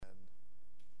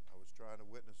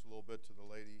witness a little bit to the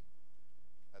lady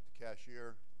at the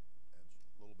cashier, and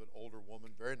a little bit older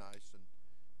woman, very nice, and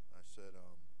I said,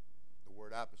 the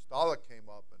word apostolic came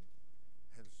up,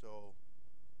 and so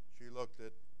she looked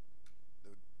at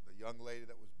the young lady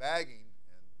that was bagging,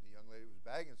 and the young lady was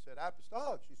bagging and said,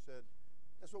 apostolic. She said,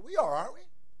 that's what we are, aren't we?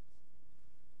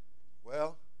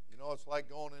 Well, you know, it's like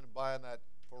going in and buying that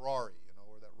Ferrari, you know,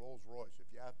 or that Rolls Royce. If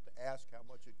you have to ask how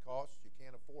much it costs, you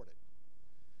can't afford it.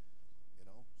 You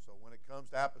know, so when it comes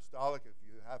to apostolic, if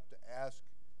you have to ask,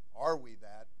 are we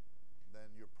that, then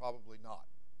you're probably not.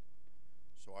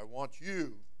 So I want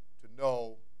you to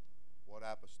know what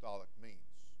apostolic means.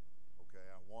 Okay,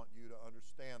 I want you to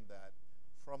understand that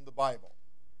from the Bible,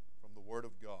 from the Word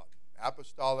of God.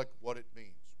 Apostolic, what it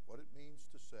means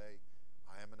to say,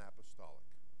 I am an apostolic.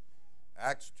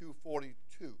 Acts 2:42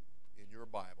 in your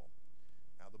Bible.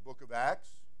 Now the book of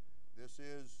Acts, this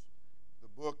is the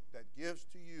book that gives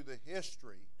to you the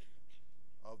history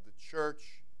of the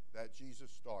church that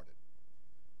Jesus started.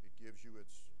 It gives you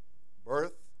its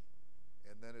birth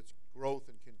and then its growth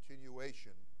and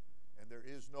continuation. And there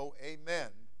is no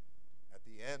amen at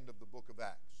the end of the book of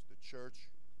Acts. The church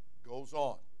goes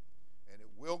on, and it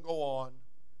will go on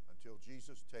until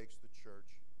Jesus takes the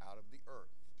church out of the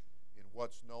earth in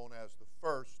what's known as the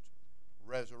first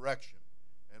resurrection.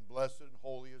 And blessed and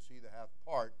holy is he that hath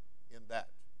part in that.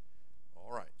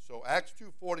 All right, so Acts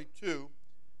 2:42,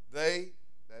 they,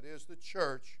 that is the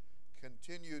church,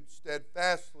 continued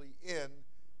steadfastly in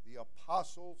the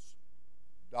apostles'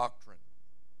 doctrine.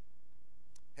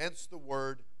 Hence the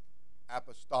word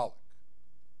apostolic,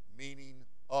 meaning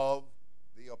of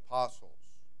the apostles.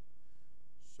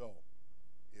 So,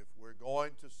 if we're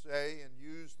going to say and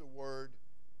use the word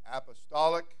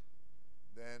apostolic,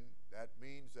 then that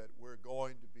means that we're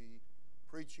going to be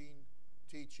preaching,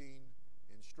 teaching,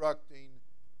 instructing,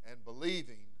 and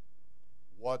believing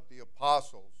what the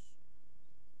apostles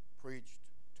preached,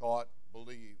 taught,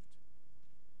 believed.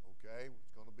 Okay?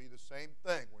 It's going to be the same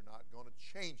thing. We're not going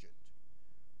to change it.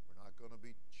 We're not going to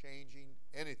be changing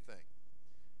anything.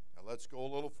 Now let's go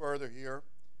a little further here.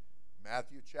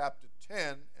 Matthew chapter 10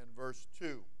 and verse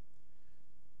 2.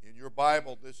 In your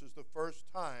Bible, this is the first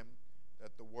time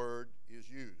that the word is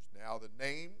used. Now the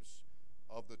names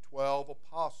of the 12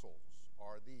 apostles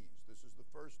are these. This is the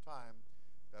first time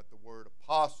that the word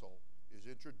apostle is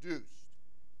introduced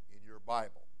in your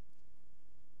Bible.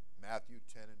 Matthew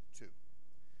 10 and 2.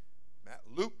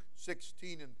 Luke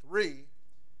 16 and 3,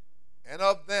 and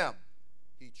of them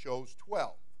he chose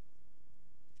 12,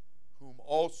 whom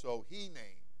also he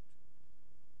named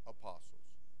apostles.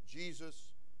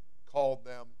 Jesus called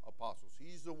them apostles.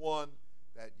 He's the one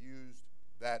that used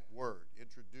that word,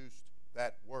 introduced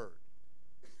that word.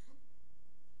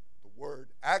 The word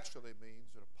actually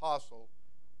means an apostle.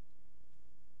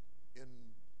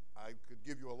 I could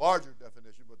give you a larger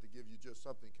definition, but to give you just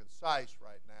something concise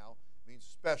right now, means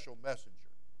special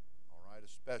messenger. All right, a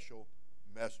special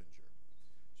messenger.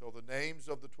 So the names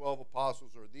of the 12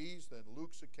 apostles are these. Then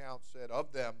Luke's account said,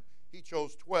 of them he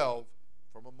chose 12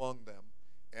 from among them,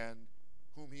 and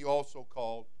whom he also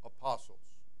called apostles.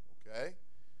 Okay?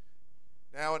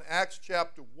 Now in Acts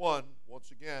chapter 1, once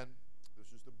again,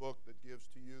 this is the book that gives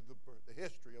to you the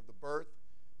history of the birth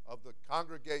of the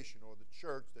congregation or the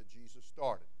church that Jesus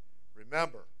started.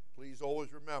 Remember, please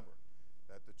always remember,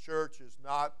 that the church is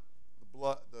not the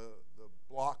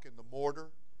block and the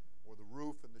mortar or the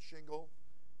roof and the shingle,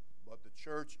 but the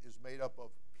church is made up of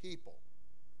people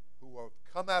who have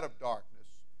come out of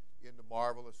darkness into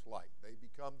marvelous light. They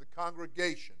become the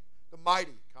congregation, the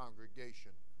mighty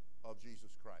congregation of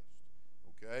Jesus Christ.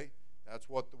 Okay? That's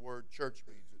what the word church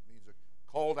means. It means a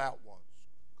called out ones,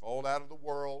 called out of the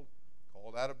world,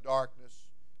 called out of darkness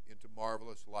into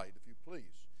marvelous light, if you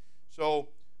please. So,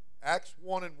 Acts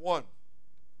 1 and 1,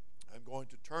 I'm going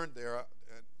to turn there.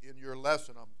 In your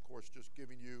lesson, I'm, of course, just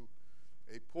giving you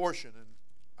a portion, and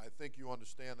I think you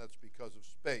understand that's because of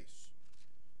space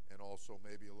and also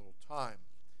maybe a little time.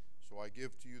 So I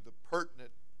give to you the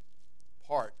pertinent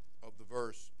part of the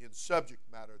verse in subject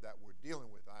matter that we're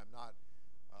dealing with. I'm not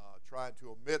trying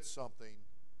to omit something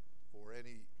for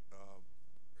any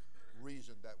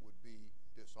reason that would be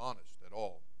dishonest at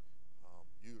all.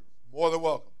 You're more than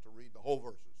welcome to read the whole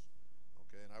verses,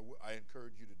 okay? And I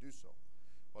encourage you to do so.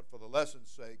 But for the lesson's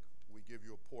sake, we give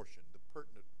you a portion, the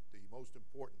pertinent, the most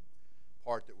important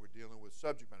part that we're dealing with,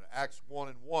 subject matter. Acts 1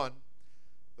 and 1,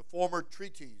 the former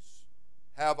treatise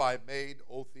have I made,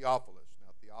 O Theophilus.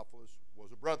 Now, Theophilus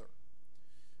was a brother,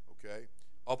 okay?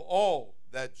 Of all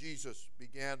that Jesus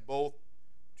began both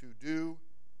to do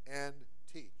and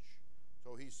teach.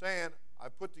 So he's saying, I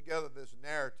put together this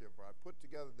narrative, or I put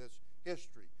together this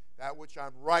history that which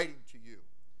I'm writing to you,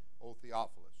 O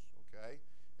Theophilus. Okay?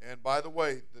 And by the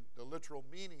way, the literal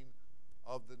meaning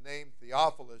of the name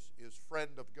Theophilus is friend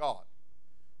of God.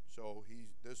 So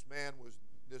this man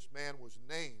was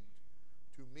named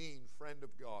to mean friend of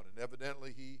God, and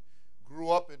evidently he grew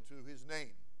up into his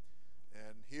name.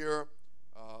 And here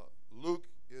Luke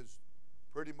is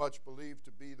pretty much believed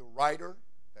to be the writer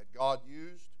that God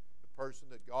used, the person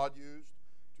that God used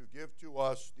to give to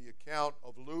us the account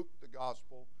of Luke, the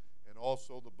gospel, and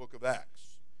also the book of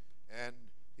Acts. And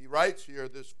he writes here,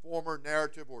 this former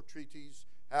narrative or treatise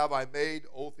have I made,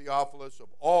 O Theophilus, of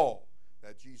all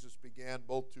that Jesus began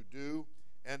both to do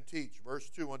and teach. Verse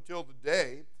 2, until the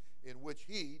day in which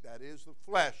he, that is the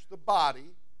flesh, the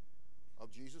body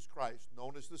of Jesus Christ,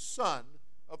 known as the Son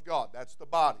of God. That's the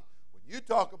body. When you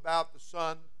talk about the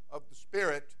Son of the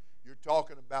Spirit, you're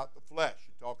talking about the flesh.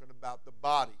 You're talking about the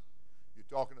body. You're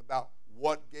talking about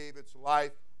what gave its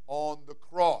life on the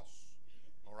cross.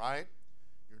 All right?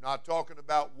 You're not talking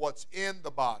about what's in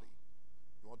the body.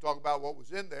 If you want to talk about what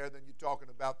was in there, then you're talking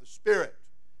about the Spirit.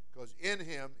 Because in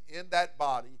him, in that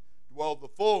body, dwelled the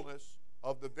fullness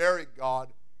of the very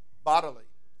God bodily.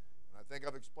 And I think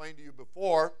I've explained to you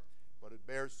before, but it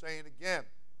bears saying again,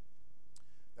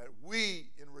 that we,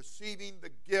 in receiving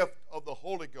the gift of the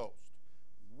Holy Ghost,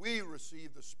 we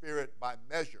receive the Spirit by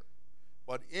measure.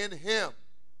 But in him,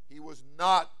 he was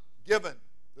not given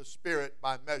the Spirit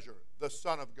by measure, the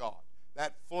Son of God.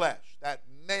 That flesh, that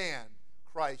man,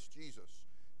 Christ Jesus,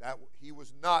 that he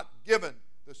was not given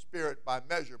the Spirit by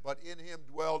measure, but in him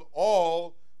dwelled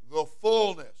all the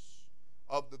fullness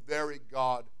of the very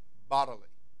God bodily.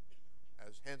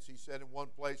 As hence he said in one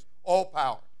place, all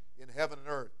power in heaven and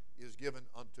earth is given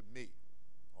unto me.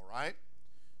 All right?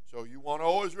 So you want to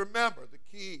always remember the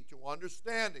key to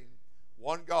understanding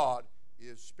one God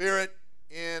is Spirit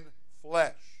in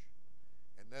flesh.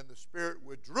 And then the Spirit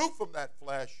withdrew from that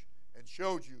flesh and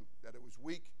showed you that it was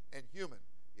weak and human.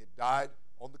 It died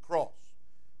on the cross.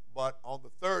 But on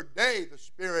the third day, the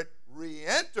Spirit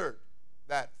re-entered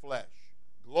that flesh,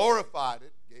 glorified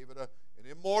it, gave it an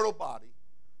immortal body,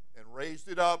 and raised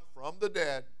it up from the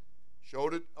dead,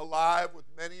 showed it alive with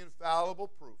many infallible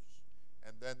proofs,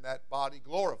 and then that body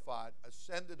glorified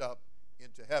ascended up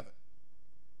into heaven.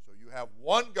 So you have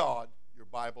one God, your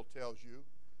Bible tells you,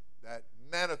 that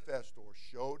manifest or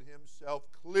showed himself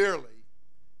clearly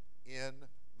in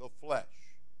the flesh.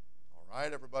 All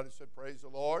right, everybody said praise the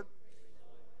Lord.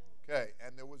 Okay,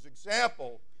 and there was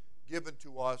example given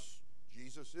to us.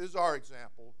 Jesus is our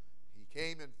example. He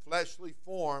came in fleshly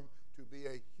form to be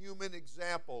a human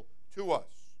example to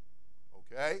us.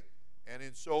 Okay? And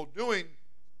in so doing,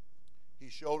 he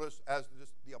showed us, as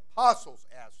the apostles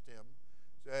asked him,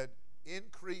 said,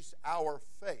 increase our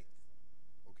faith.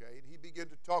 Okay? And he began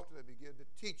to talk to them, began to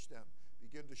teach them,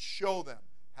 began to show them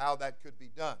how that could be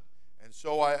done. And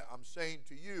so I'm saying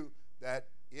to you that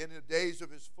in the days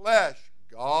of his flesh,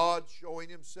 God showing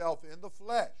himself in the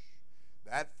flesh,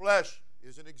 that flesh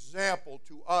is an example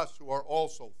to us who are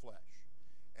also flesh.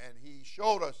 And he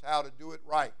showed us how to do it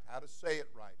right, how to say it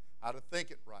right, how to think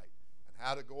it right, and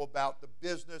how to go about the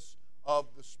business of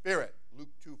the Spirit. Luke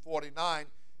 2:49,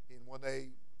 when they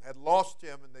had lost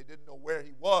him and they didn't know where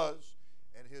he was,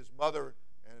 and his mother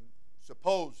and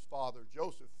supposed father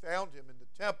Joseph found him in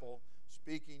the temple,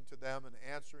 speaking to them and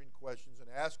answering questions and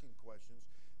asking questions,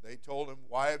 they told him,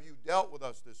 why have you dealt with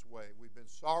us this way? We've been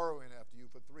sorrowing after you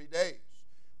for 3 days.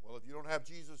 Well, if you don't have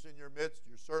Jesus in your midst,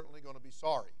 you're certainly going to be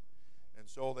sorry. And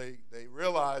so they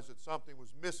realized that something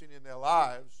was missing in their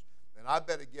lives, and I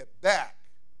better get back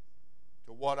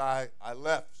to what I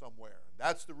left somewhere. And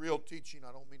that's the real teaching.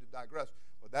 I don't mean to digress,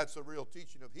 but that's the real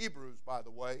teaching of Hebrews, by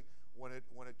the way, when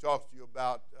it talks to you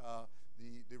about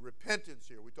the repentance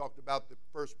here. We talked about the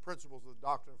first principles of the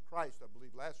doctrine of Christ, I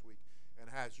believe, last week. And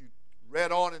as you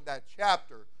read on in that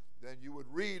chapter, then you would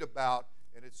read about,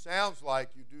 and it sounds like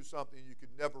you do something you could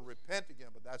never repent again,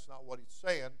 but that's not what he's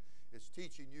saying. It's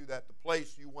teaching you that the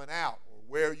place you went out, or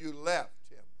where you left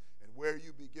him, and where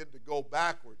you begin to go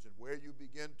backwards, and where you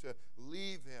begin to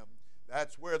leave him,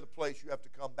 that's where the place you have to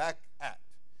come back at.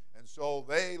 And so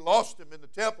they lost him in the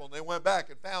temple, and they went back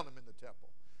and found him in the temple.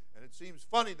 And it seems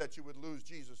funny that you would lose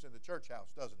Jesus in the church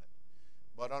house, doesn't it?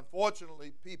 But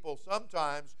unfortunately, people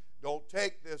sometimes don't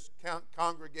take this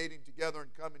congregating together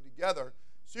and coming together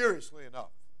seriously enough.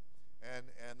 And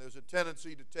there's a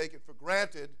tendency to take it for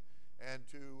granted and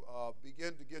to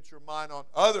begin to get your mind on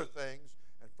other things.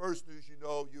 And first news you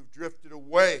know, you've drifted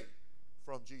away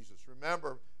from Jesus.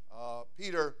 Remember,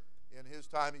 Peter, in his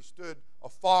time, he stood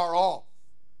afar off,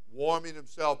 warming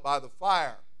himself by the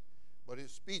fire. But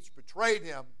his speech betrayed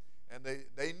him, and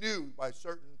they knew by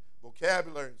certain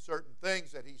vocabulary and certain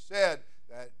things that he said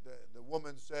that the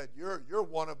woman said, you're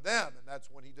one of them. And that's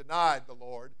when he denied the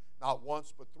Lord, not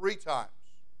once but 3 times.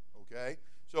 Okay?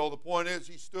 So the point is,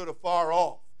 he stood afar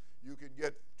off. You can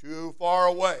get too far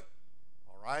away.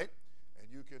 All right? And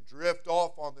you can drift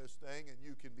off on this thing, and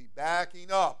you can be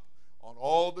backing up on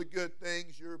all the good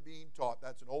things you're being taught.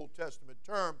 That's an Old Testament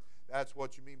term. That's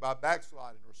what you mean by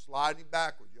backsliding or sliding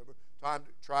backwards. You ever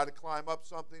try to climb up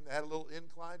something that had a little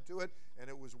incline to it, and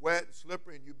it was wet and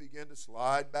slippery, and you begin to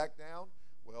slide back down?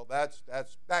 Well, that's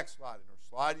backsliding or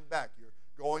sliding back. You're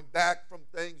going back from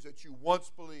things that you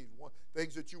once believed,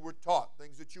 things that you were taught,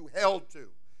 things that you held to,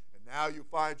 and now you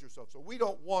find yourself. So we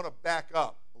don't want to back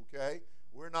up, okay?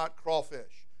 We're not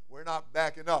crawfish. We're not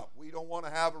backing up. We don't want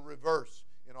to have a reverse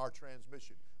in our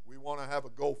transmission. We want to have a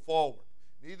go forward.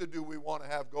 Neither do we want to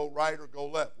have go right or go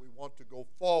left. We want to go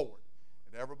forward.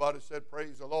 And everybody said,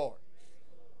 praise the Lord.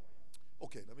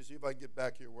 Okay, let me see if I can get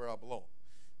back here where I belong.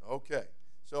 Okay,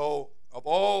 so of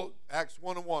all, Acts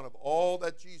 1:1, of all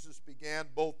that Jesus began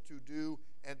both to do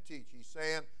and teach, he's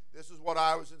saying, this is what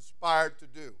I was inspired to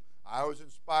do. I was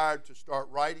inspired to start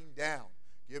writing down,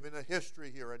 giving a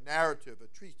history here, a narrative, a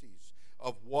treatise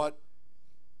of what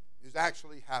is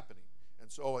actually happening. And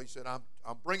so he said,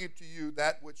 I'm bringing to you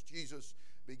that which Jesus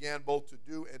began both to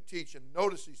do and teach. And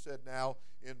notice he said now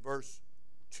in verse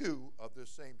 2 of this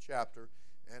same chapter,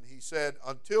 and he said,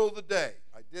 until the day,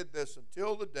 I did this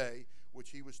until the day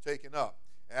which he was taken up.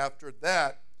 After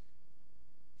that,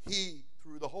 he,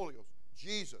 through the Holy Ghost,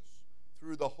 Jesus,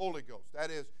 through the Holy Ghost.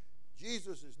 That is,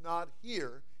 Jesus is not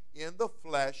here in the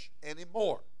flesh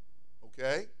anymore,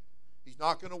 okay? He's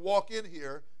not going to walk in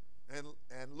here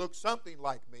and look something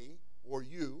like me or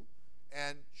you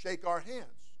and shake our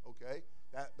hands, okay?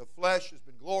 That the flesh has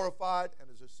been glorified and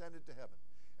has ascended to heaven.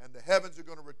 And the heavens are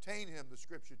going to retain him, the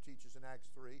Scripture teaches in Acts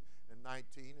 3 and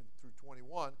 19 and through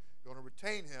 21, going to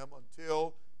retain him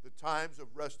until the times of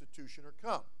restitution are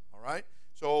come, all right?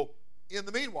 So in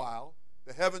the meanwhile,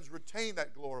 the heavens retain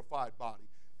that glorified body.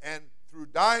 And through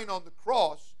dying on the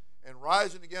cross and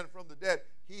rising again from the dead,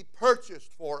 he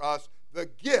purchased for us the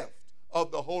gift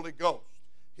of the Holy Ghost,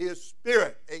 his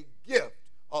Spirit, a gift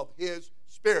of his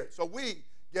Spirit. So we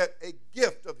get a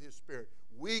gift of his Spirit.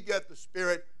 We get the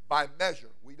Spirit by measure.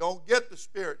 We don't get the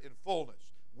Spirit in fullness.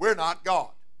 We're not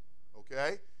God,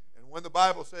 okay? And when the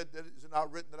Bible said that it is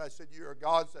not written that I said you are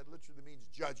gods, that literally means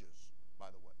judges, by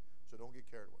the way. So don't get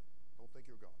carried away. Don't think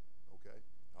you're God, okay?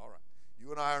 All right.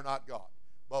 You and I are not God,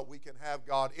 but we can have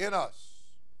God in us,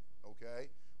 okay?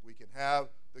 We can have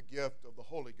the gift of the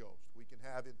Holy Ghost. We can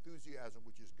have enthusiasm,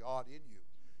 which is God in you.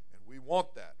 And we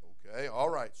want that, okay? All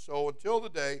right. So until the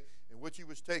day in which he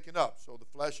was taken up. So the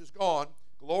flesh is gone,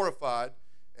 glorified.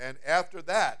 And after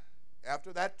that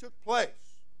took place,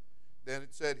 then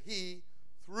it said he,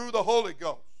 through the Holy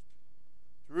Ghost,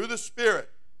 through the Spirit,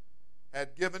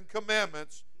 had given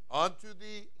commandments unto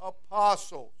the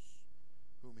apostles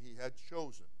whom he had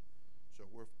chosen. So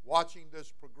we're watching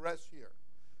this progress here.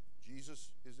 Jesus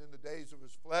is in the days of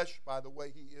his flesh. By the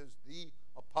way, he is the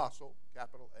apostle,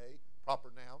 capital A,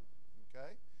 proper noun,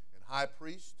 okay? And high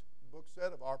priest, the book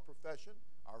said, of our profession,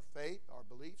 our faith, our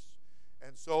beliefs.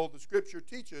 And so the Scripture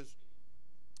teaches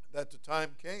that the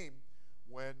time came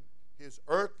when his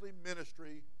earthly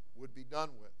ministry would be done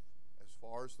with as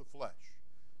far as the flesh.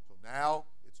 So now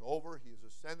it's over. He has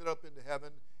ascended up into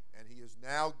heaven, and he is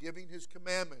now giving his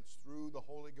commandments through the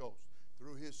Holy Ghost,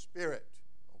 through his Spirit,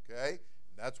 okay?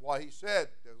 And that's why he said,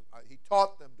 he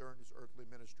taught them during his earthly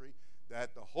ministry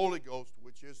that the Holy Ghost,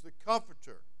 which is the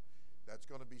Comforter, that's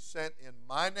going to be sent in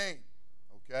my name,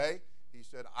 okay? He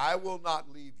said, I will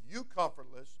not leave you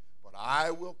comfortless, but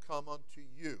I will come unto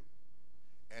you.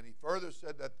 And he further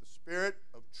said that the Spirit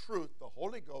of truth, the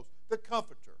Holy Ghost, the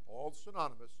Comforter, all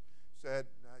synonymous, said,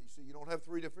 now you see, you don't have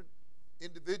 3 different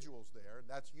individuals there, and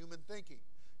that's human thinking.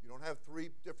 You don't have 3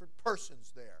 different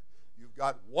persons there. You've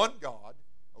got one God,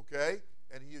 okay?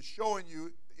 And he is showing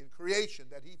you in creation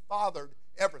that he fathered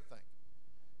everything.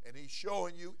 And he's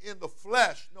showing you in the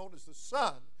flesh, known as the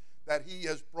Son, that he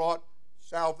has brought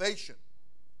salvation,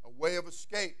 a way of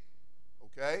escape,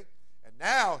 okay? And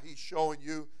now he's showing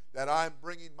you that I'm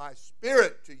bringing my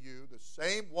Spirit to you, the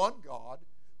same one God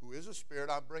who is a Spirit.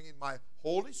 I'm bringing my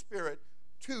Holy Spirit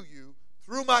to you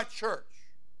through my church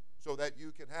so that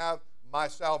you can have my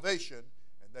salvation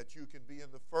and that you can be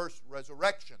in the first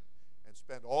resurrection and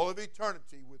spend all of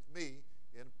eternity with me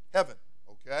in heaven,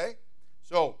 okay?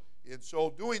 So, in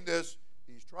so doing this,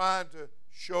 he's trying to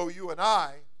show you and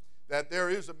I that there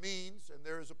is a means and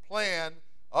there is a plan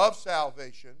of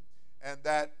salvation, and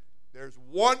that there's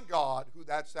one God who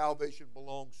that salvation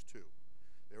belongs to.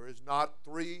 There is not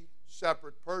 3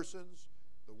 separate persons.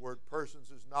 The word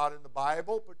persons is not in the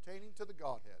Bible pertaining to the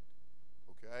Godhead.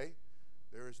 Okay?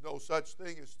 There is no such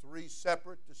thing as three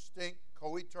separate, distinct,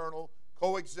 co-eternal,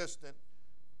 coexistent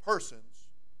persons.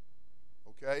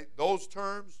 Okay? Those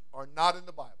terms are not in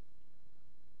the Bible.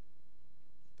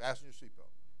 Fasten your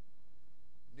seatbelt.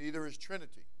 Neither is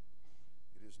Trinity.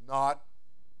 It is not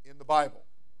in the Bible.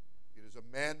 It is a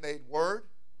man-made word.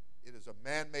 It is a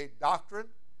man-made doctrine.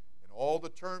 And all the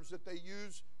terms that they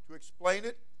use to explain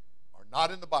it are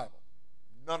not in the Bible.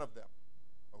 None of them.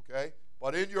 Okay?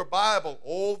 But in your Bible,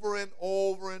 over and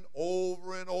over and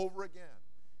over and over again,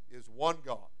 is one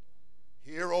God.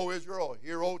 Hear, O Israel,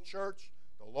 hear, O church,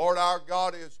 the Lord our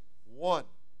God is one.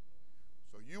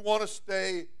 So you want to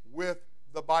stay with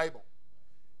the Bible.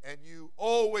 And you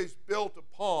always built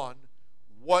upon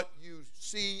what you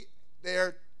see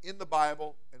there in the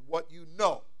Bible and what you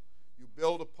know. You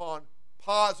build upon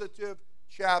positive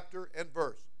chapter and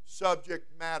verse, subject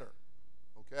matter.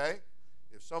 Okay?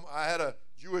 I had a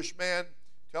Jewish man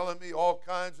telling me all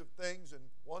kinds of things, and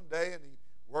one day, and he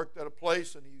worked at a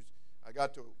place, and I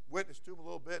got to witness to him a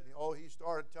little bit, and he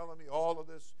started telling me all of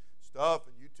this stuff,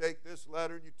 and you take this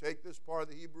letter, and you take this part of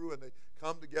the Hebrew, and they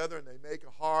come together, and they make a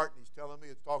heart, and he's telling me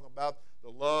it's talking about the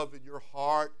love in your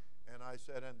heart, and I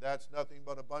said, and that's nothing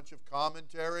but a bunch of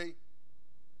commentary,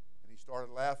 and he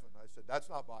started laughing. I said, that's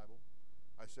not Bible.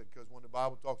 I said, because when the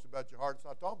Bible talks about your heart, it's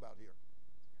not talking about here.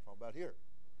 It's talking about here.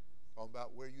 It's talking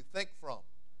about where you think from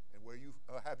and where you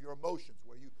have your emotions,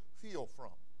 where you feel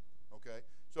from. Okay?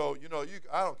 So,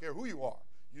 I don't care who you are.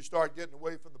 You start getting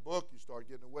away from the book, you start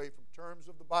getting away from terms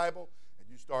of the Bible, and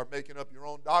you start making up your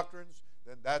own doctrines,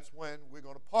 then that's when we're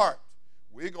going to part.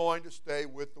 We're going to stay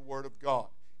with the Word of God.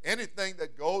 Anything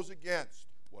that goes against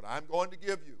what I'm going to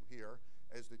give you here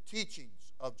as the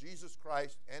teachings of Jesus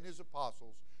Christ and His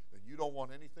apostles, then you don't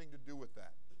want anything to do with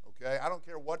that. Okay? I don't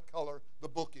care what color the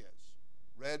book is.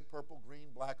 Red, purple, green,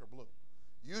 black, or blue.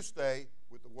 You stay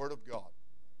with the Word of God.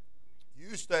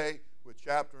 You stay with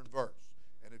chapter and verse.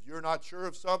 And if you're not sure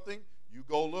of something, you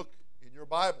go look in your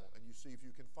Bible and you see if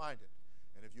you can find it.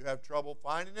 And if you have trouble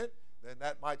finding it, then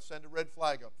that might send a red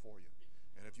flag up for you.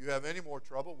 And if you have any more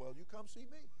trouble, well, you come see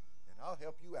me, and I'll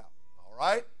help you out. All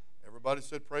right? Everybody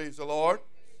said, praise the Lord.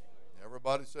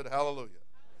 Everybody said, hallelujah.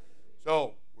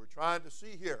 So, we're trying to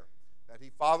see here that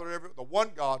the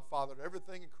one God fathered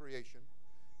everything in creation,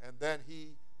 and then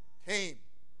He came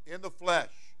in the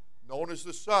flesh, known as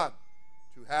the Son,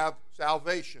 to have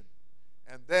salvation.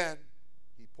 And then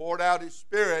He poured out His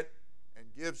Spirit and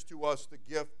gives to us the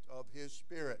gift of His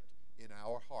Spirit in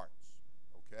our hearts.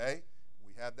 Okay?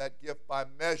 We have that gift by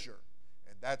measure,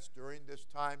 and that's during this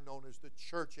time known as the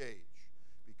church age,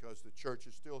 because the church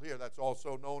is still here. That's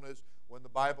also known as when the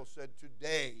Bible said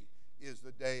today is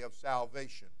the day of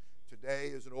salvation. Today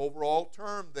is an overall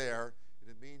term there,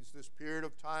 and it means this period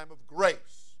of time of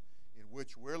grace in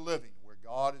which we're living, where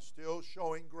God is still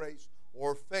showing grace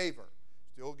or favor,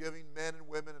 still giving men and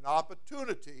women an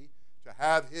opportunity to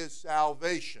have His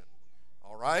salvation.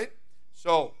 All right?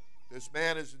 So, this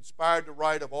man is inspired to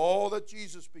write of all that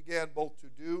Jesus began both to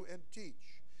do and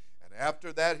teach. And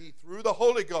after that, He through the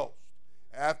Holy Ghost,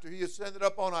 after He ascended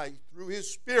up on high, through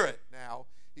His Spirit now,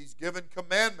 He's given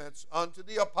commandments unto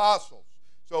the apostles.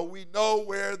 So we know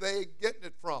where they're getting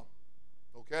it from.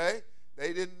 Okay?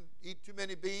 They didn't eat too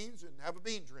many beans and have a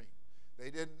bean dream. They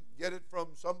didn't get it from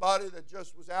somebody that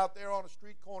just was out there on a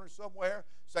street corner somewhere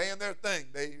saying their thing.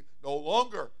 They no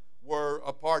longer were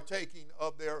a partaking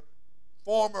of their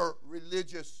former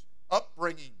religious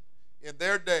upbringing in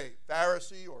their day,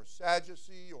 Pharisee or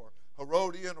Sadducee or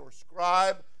Herodian or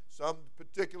scribe, some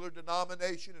particular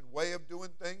denomination and way of doing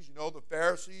things. You know, the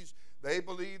Pharisees, they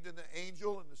believed in the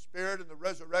angel and the spirit and the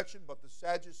resurrection, but the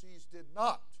Sadducees did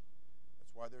not.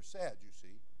 That's why they're sad, you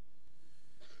see.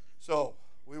 So,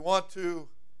 we want to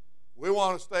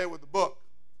stay with the book.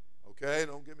 Okay,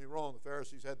 don't get me wrong, the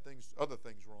Pharisees had other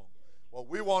things wrong. What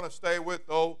we want to stay with,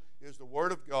 though, is the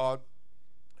Word of God,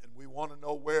 and we want to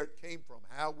know where it came from,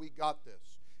 how we got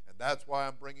this. And that's why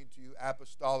I'm bringing to you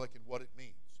apostolic and what it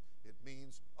means. It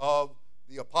means of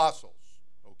the apostles.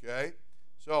 Okay?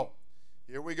 So,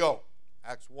 here we go.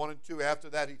 Acts 1 and 2. After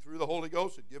that, He through the Holy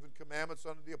Ghost had given commandments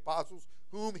unto the apostles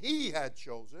whom He had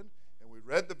chosen. And we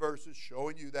read the verses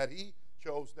showing you that He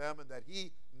chose them and that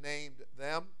He named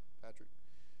them. Patrick.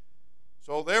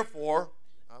 So therefore,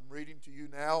 I'm reading to you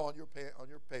now on your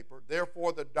paper.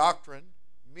 Therefore, the doctrine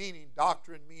meaning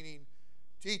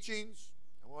teachings.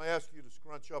 I want to ask you to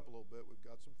scrunch up a little bit. We've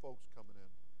got some folks coming in.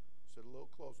 Sit a little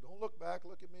close. Don't look back.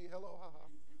 Look at me. Hello,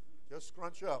 ha-ha. Just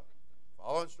scrunch up.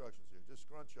 Follow instructions here. Just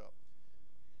scrunch up.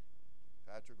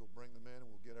 Patrick will bring them in,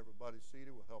 and we'll get everybody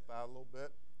seated. We'll help out a little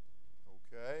bit.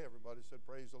 Okay, everybody said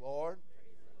praise the Lord.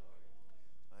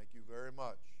 Thank you very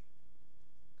much.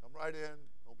 Come right in.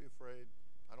 Don't be afraid.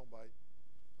 I don't bite.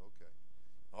 Okay.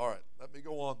 All right, let me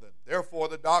go on then. Therefore,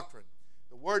 the doctrine.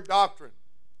 The word doctrine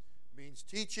means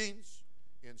teachings,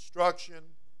 instruction,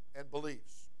 and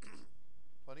beliefs.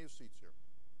 Plenty of seats here.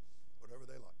 Whatever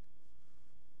they like.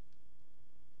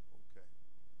 Okay.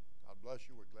 God bless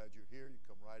you. We're glad you're here. You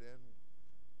come right in.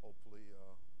 Hopefully,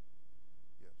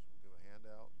 yes, we'll give a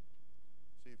handout.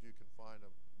 See if you can find a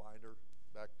binder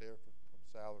back there from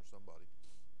Sal or somebody.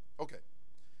 Okay.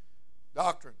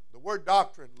 Doctrine. The word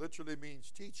doctrine literally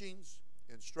means teachings,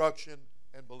 instruction,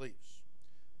 and beliefs.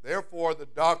 Therefore, the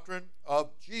doctrine of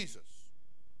Jesus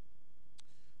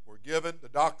were given, the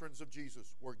doctrines of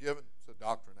Jesus were given, it's a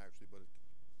doctrine actually, but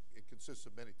it consists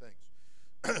of many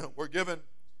things, were given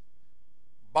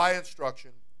by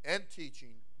instruction and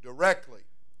teaching directly,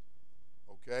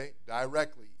 okay,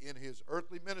 directly in his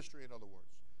earthly ministry, in other words.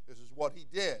 This is what he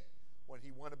did when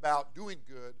he went about doing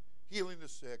good, healing the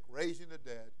sick, raising the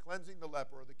dead, cleansing the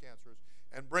leper or the cancerous,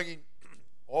 and bringing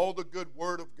all the good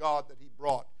word of God that he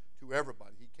brought to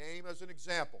everybody. He came as an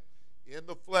example in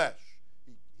the flesh.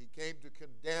 He came to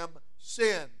condemn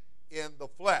sin in the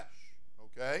flesh,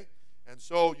 okay? And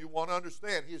so you want to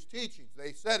understand his teachings.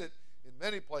 They said it in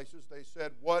many places. They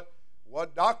said, what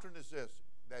doctrine is this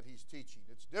that he's teaching?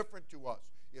 It's different to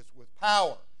us. It's with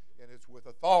power and it's with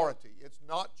authority. It's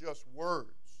not just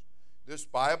words. This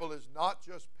Bible is not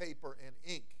just paper and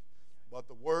ink, but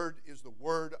the word is the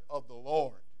word of the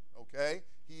Lord, okay?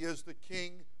 He is the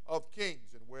King of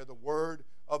kings, and where the word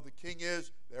of the King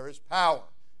is, there is power.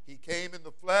 He came in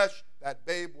the flesh. That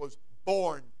babe was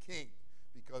born king,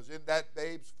 because in that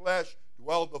babe's flesh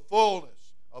dwelled the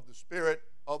fullness of the Spirit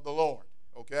of the Lord,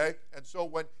 okay? And so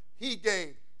when he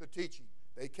gave the teaching,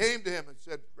 they came to him and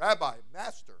said, Rabbi,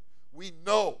 Master, we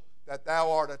know that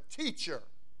thou art a teacher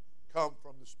come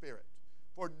from the Spirit.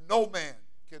 For no man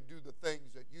can do the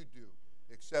things that you do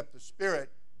except the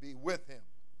Spirit be with him.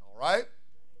 All right?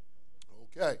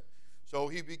 Okay. So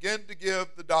he began to give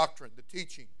the doctrine, the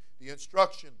teaching, the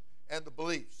instruction, and the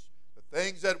beliefs, the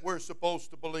things that we're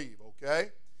supposed to believe, okay?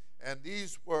 And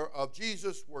these were of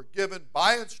Jesus were given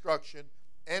by instruction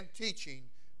and teaching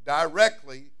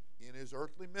directly in his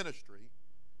earthly ministry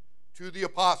to the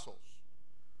apostles.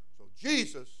 So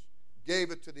Jesus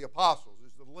gave it to the apostles.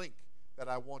 This is the link that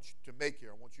I want you to make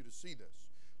here. I want you to see this.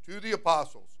 To the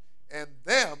apostles. And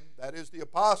them, that is the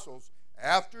apostles,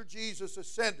 after Jesus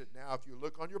ascended. Now, if you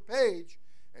look on your page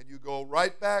and you go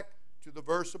right back to the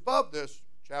verse above this,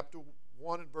 chapter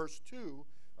 1 and verse 2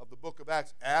 of the book of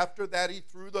Acts, after that he,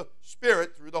 through the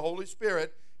Spirit, through the Holy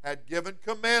Spirit, had given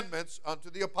commandments unto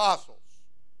the apostles.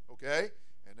 Okay?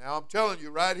 And now I'm telling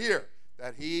you right here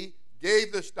that he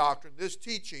gave this doctrine, this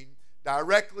teaching,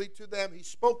 directly to them. He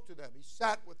spoke to them. He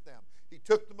sat with them. He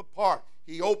took them apart.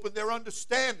 He opened their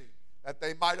understanding that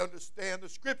they might understand the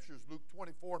Scriptures, Luke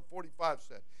 24 and 45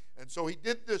 said. And so he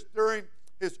did this during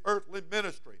his earthly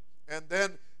ministry. And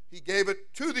then he gave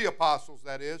it to the apostles,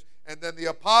 that is. And then the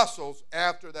apostles,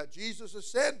 after that Jesus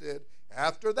ascended,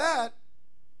 after that,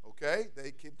 okay,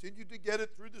 they continued to get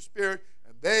it through the Spirit,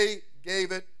 and they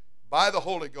gave it by the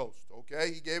Holy Ghost,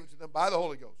 okay? He gave it to them by the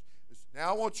Holy Ghost. Now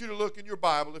I want you to look in your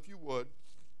Bible, if you would,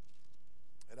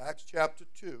 at Acts chapter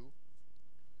 2.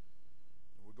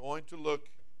 We're going to look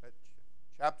at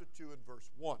chapter 2 and verse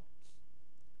 1.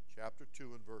 Chapter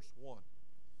 2 and verse 1.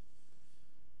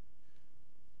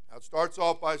 Now it starts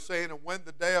off by saying, and when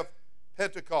the day of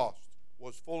Pentecost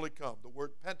was fully come. The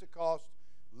word Pentecost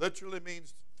literally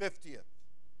means 50th.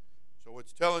 So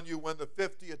it's telling you when the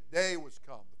 50th day was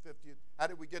come. The 50th. How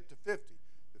did we get to 50?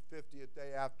 The 50th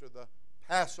day after the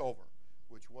Passover,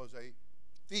 which was a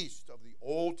feast of the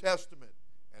Old Testament.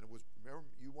 And it was, remember,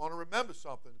 you want to remember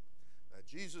something, that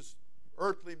Jesus'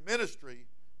 earthly ministry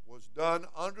was done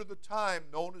under the time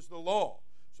known as the law.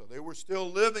 So they were still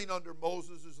living under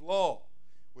Moses' law,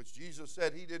 which Jesus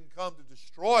said he didn't come to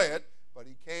destroy it, but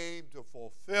he came to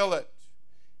fulfill it.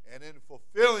 And in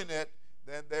fulfilling it,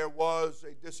 then there was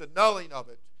a disannulling of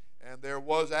it, and there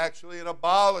was actually an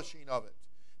abolishing of it,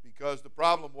 because the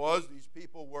problem was these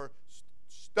people were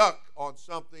stuck on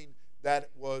something that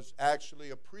was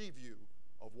actually a preview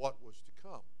of what was to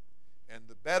come. And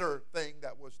the better thing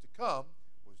that was to come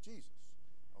was Jesus,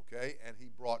 okay? And he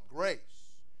brought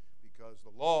grace, because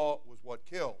the law was what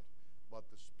killed, but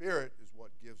the Spirit is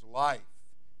what gives life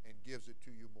and gives it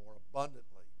to you more abundantly.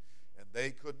 And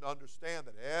they couldn't understand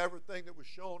that everything that was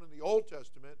shown in the Old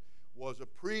Testament was a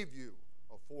preview,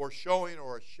 a foreshowing,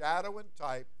 or a shadow and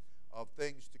type of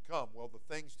things to come. Well,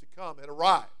 the things to come had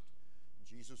arrived.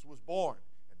 Jesus was born,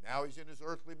 and now he's in his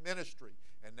earthly ministry,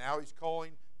 and now he's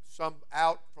calling some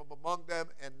out from among them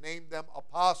and named them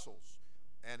apostles.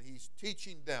 And he's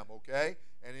teaching them, okay?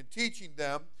 And in teaching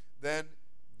them, then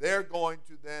they're going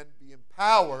to then be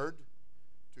empowered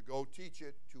to go teach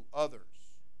it to others.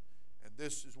 And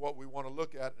this is what we want to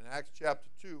look at in Acts chapter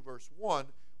 2, verse 1,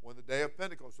 when the day of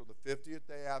Pentecost, so the 50th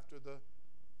day after the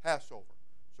Passover.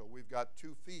 So we've got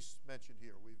two feasts mentioned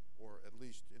here, or at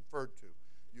least inferred to.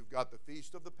 You've got the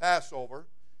Feast of the Passover,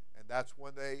 and that's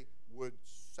when they would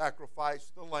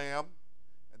sacrifice the lamb,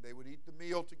 and they would eat the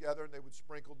meal together, and they would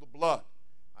sprinkle the blood.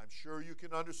 I'm sure you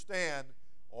can understand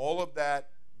all of that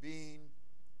being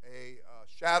a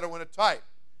shadow and a type,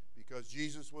 because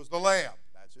Jesus was the lamb.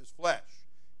 That's his flesh.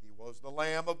 He was the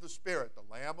Lamb of the Spirit,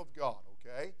 the Lamb of God,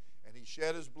 okay? And he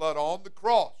shed his blood on the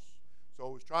cross. So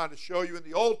it was trying to show you in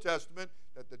the Old Testament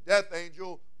that the death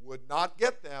angel would not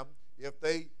get them if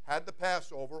they had the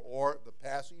Passover or the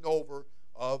passing over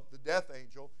of the death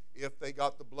angel if they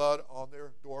got the blood on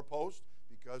their doorpost,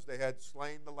 because they had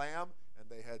slain the lamb and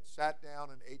they had sat down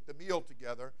and ate the meal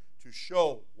together to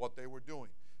show what they were doing.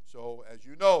 So as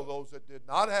you know, those that did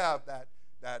not have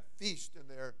that feast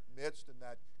in their midst and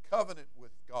that covenant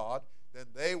with God, then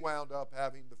they wound up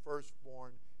having the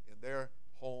firstborn in their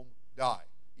home die.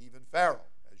 Even Pharaoh,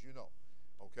 as you know.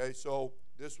 Okay, so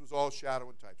this was all shadow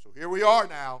and type. So here we are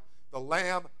now. The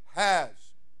Lamb has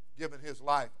given his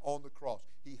life on the cross.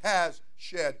 He has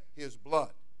shed his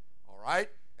blood. All right?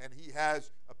 And he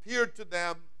has appeared to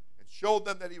them and showed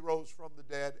them that he rose from the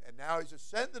dead. And now he's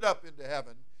ascended up into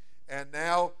heaven. And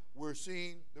now we're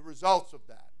seeing the results of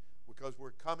that, because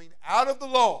we're coming out of the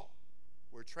law.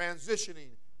 We're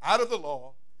transitioning out of the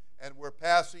law, and we're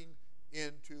passing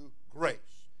into grace.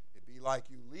 It'd be like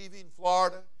you leaving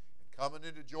Florida and coming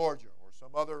into Georgia or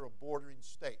some other bordering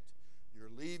state. You're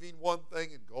leaving one thing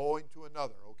and going to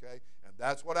another, okay? And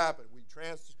that's what happened.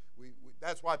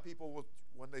 That's why people will,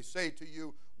 when they say to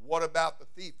you, what about the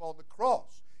thief on the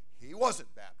cross? He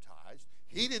wasn't baptized.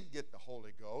 He didn't get the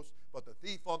Holy Ghost, but the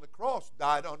thief on the cross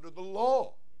died under the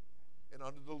law. And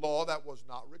under the law, that was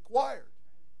not required,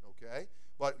 okay?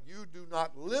 But you do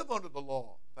not live under the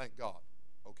law, thank God,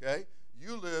 okay?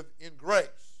 You live in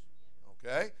grace,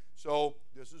 okay? So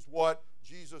this is what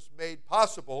Jesus made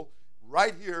possible.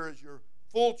 Right here is your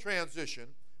full transition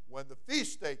when the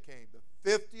feast day came, the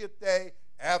 50th day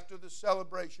after the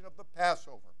celebration of the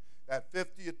Passover. That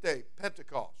 50th day,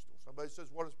 Pentecost. Somebody says,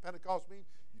 what does Pentecost mean?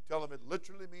 You tell them it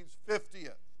literally means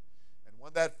 50th. And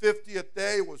when that 50th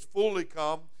day was fully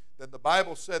come, then the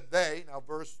Bible said they, now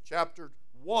chapter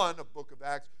 1 of book of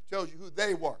Acts tells you who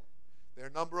they were. Their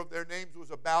number of their names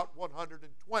was about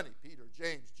 120. Peter,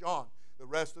 James, John, the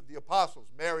rest of the apostles,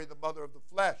 Mary, the mother of the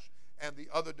flesh, and the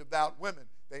other devout women.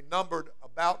 They numbered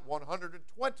about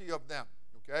 120 of them,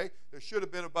 okay? There should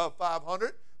have been above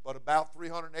 500, but about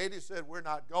 380 said, we're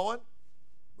not going.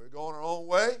 We're going our own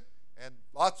way, and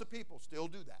lots of people still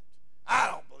do that. I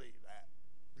don't believe that.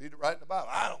 Read it right in the Bible.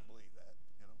 I don't believe that,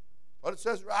 you know. But it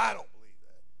says, I don't believe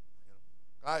that, you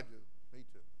know. I do. Me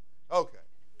too. Okay.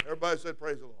 Everybody said,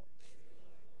 praise the Lord.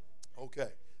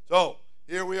 Okay. So,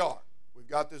 here we are. We've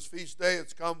got this feast day.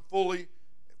 It's come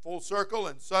full circle,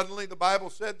 and suddenly the Bible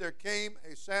said there came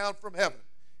a sound from heaven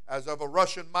as of a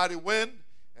rushing mighty wind,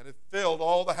 and it filled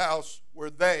all the house where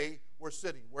they were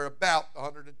sitting, where about the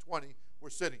 120 were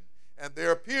sitting. And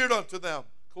there appeared unto them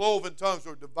cloven tongues,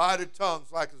 or divided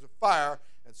tongues like as a fire,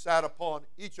 and sat upon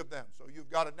each of them. So you've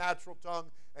got a natural tongue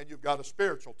and you've got a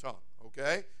spiritual tongue,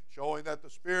 okay? Showing that the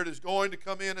Spirit is going to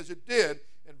come in as it did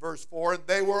in verse 4. And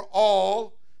they were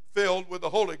all filled with the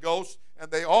Holy Ghost,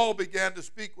 and they all began to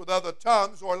speak with other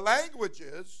tongues or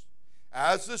languages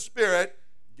as the Spirit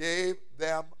gave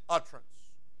them utterance.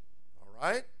 All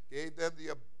right? Gave them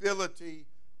the ability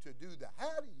to do that.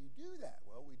 How do you do that?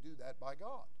 Well, we do that by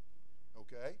God.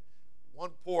 Okay?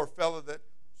 One poor fellow that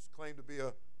claimed to be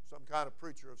some kind of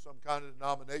preacher of some kind of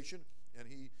denomination, and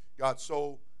he got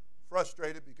so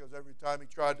frustrated because every time he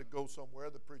tried to go somewhere,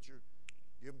 the preacher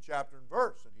gave him chapter and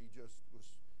verse, and he just was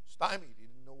stymied. He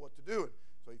didn't know what to do. And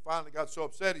so he finally got so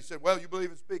upset, he said, well, you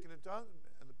believe in speaking in tongues?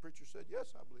 And the preacher said,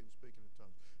 yes, I believe in speaking in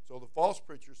tongues. So the false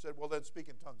preacher said, well, then speak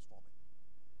in tongues for me.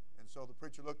 And so the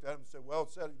preacher looked at him and said, well,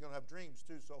 it said you're going to have dreams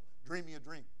too, so dream me a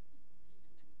dream.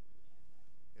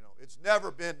 You know, it's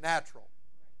never been natural,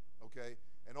 okay?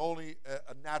 And only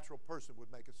a natural person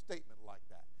would make a statement like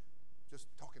that. Just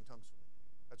talk in tongues for me.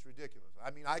 That's ridiculous.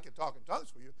 I mean, I can talk in tongues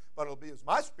for you, but it'll be as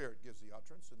my Spirit gives the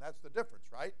utterance, and that's the difference,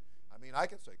 right? I mean, I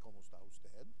can say, como está usted?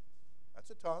 That's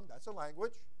a tongue. That's a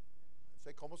language. I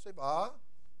say, como se va,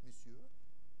 monsieur?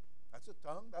 That's a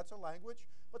tongue. That's a language.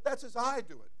 But that's as I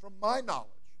do it, from my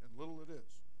knowledge, and little it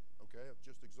is. Okay? I've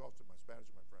just exhausted my Spanish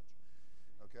and my French.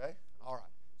 Okay? All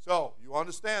right. So, you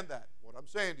understand that, what I'm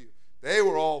saying to you. They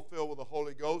were all filled with the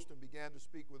Holy Ghost and began to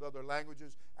speak with other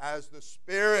languages as the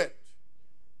Spirit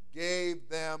gave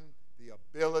them the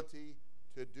ability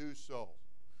to do so.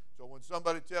 So when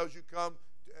somebody tells you, come,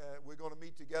 we're going to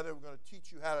meet together, we're going to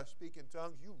teach you how to speak in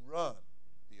tongues, you run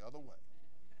the other way.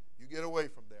 You get away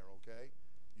from there, okay?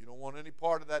 You don't want any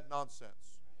part of that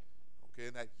nonsense. Okay,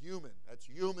 and that's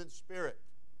human spirit.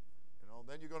 You know,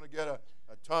 then you're going to get a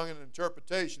tongue and an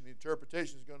interpretation. The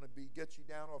interpretation is going to be get you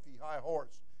down off your high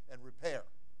horse and repair.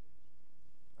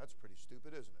 That's pretty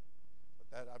stupid, isn't it?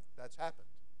 But that's happened.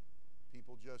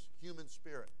 People just human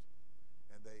spirit,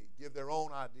 and they give their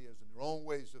own ideas and their own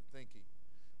ways of thinking.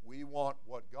 We want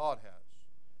what God has.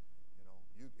 You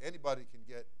know, anybody can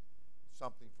get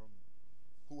something from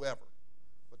whoever,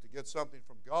 but to get something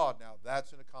from God, now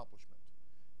that's an accomplishment.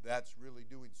 That's really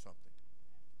doing something.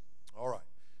 All right.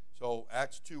 So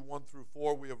Acts 2, 1 through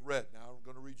 4 we have read. Now I'm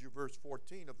going to read you verse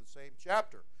 14 of the same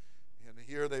chapter. And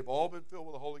here they've all been filled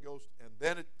with the Holy Ghost, and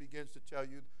then it begins to tell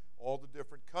you all the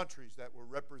different countries that were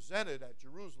represented at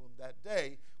Jerusalem that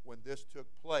day when this took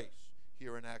place.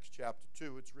 Here in Acts chapter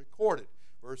 2, it's recorded.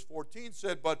 Verse 14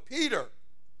 said, but Peter,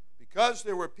 because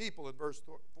there were people, in verse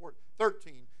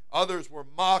 13, others were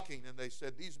mocking, and they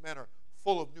said, these men are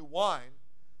full of new wine.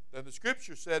 Then the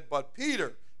scripture said, but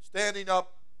Peter, standing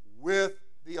up with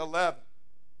the 11.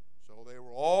 So they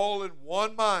were all in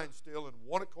one mind still, in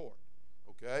one accord.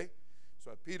 Okay?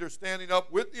 So Peter, standing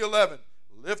up with the 11,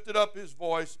 lifted up his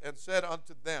voice and said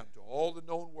unto them, to all the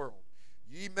known world,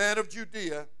 ye men of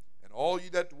Judea, and all ye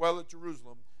that dwell at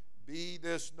Jerusalem, be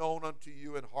this known unto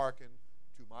you, and hearken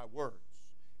to my words.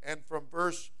 And from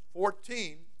verse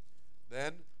 14,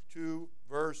 then to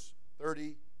verse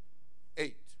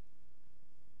 38.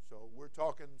 So we're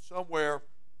talking somewhere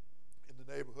in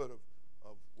the neighborhood of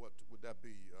what would that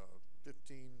be,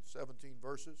 15, 17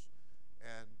 verses.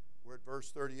 And we're at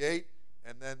verse 38.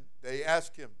 And then they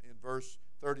ask him in verse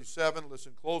 37,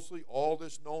 listen closely, all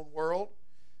this known world,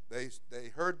 they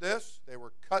heard this, they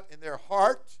were cut in their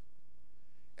heart,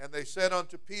 and they said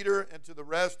unto Peter and to the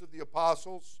rest of the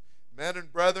apostles, men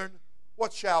and brethren,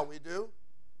 what shall we do?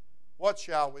 What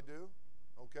shall we do?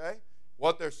 Okay?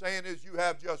 What they're saying is, you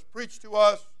have just preached to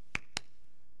us.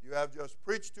 You have just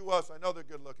preached to us. I know they're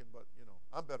good looking, but, you know,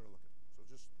 I'm better looking. So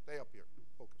just stay up here.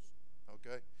 Focus.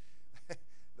 Okay?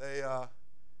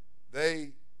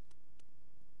 They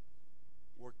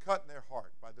were cut in their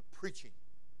heart by the preaching.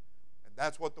 And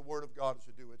that's what the Word of God is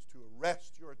to do. It's to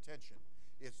arrest your attention.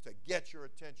 It's to get your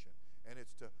attention. And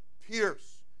it's to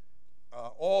pierce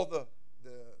all the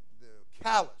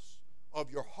callous of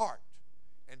your heart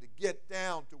and to get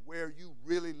down to where you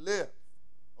really live.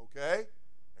 Okay?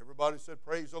 Everybody said,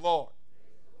 praise the Lord.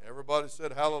 Everybody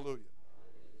said, hallelujah.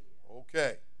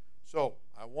 Okay. So,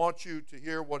 I want you to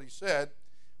hear what he said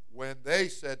when they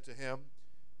said to him,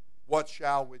 what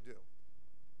shall we do?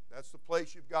 That's the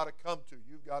place you've got to come to.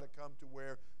 You've got to come to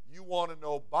where you want to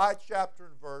know by chapter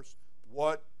and verse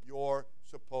what you're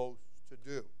supposed to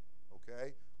do.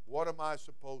 Okay? What am I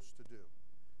supposed to do?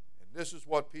 And this is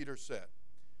what Peter said.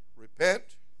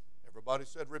 Repent. Everybody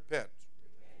said repent.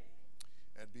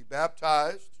 And be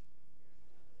baptized,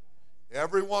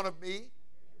 every one of me,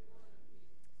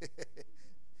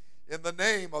 in the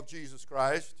name of Jesus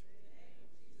Christ,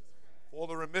 for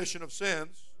the remission of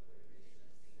sins,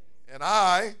 and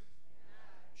I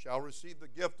shall receive the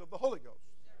gift of the Holy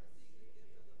Ghost.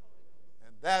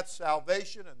 And that's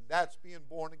salvation, and that's being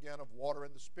born again of water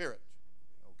and the Spirit.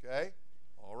 Okay?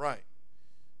 All right.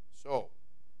 So,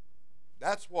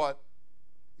 that's what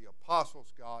the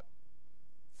apostles got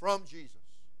from Jesus.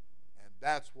 And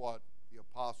that's what the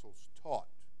apostles taught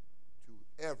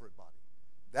to everybody.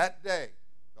 That day,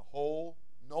 the whole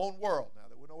known world, now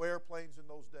there were no airplanes in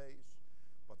those days,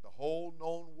 but the whole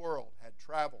known world had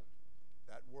traveled.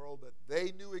 That world that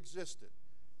they knew existed,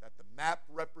 that the map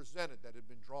represented, that had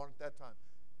been drawn at that time.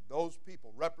 Those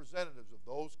people, representatives of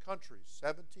those countries,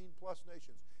 17 plus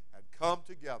nations, had come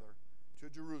together to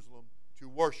Jerusalem to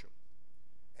worship.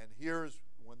 And here's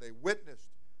when they witnessed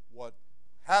what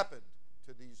happened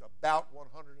to these about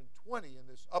 120 in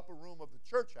this upper room of the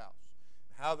church house,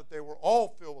 how that they were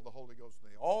all filled with the Holy Ghost,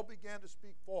 and they all began to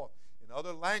speak forth in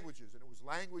other languages, and it was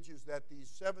languages that these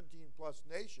 17 plus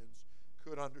nations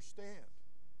could understand.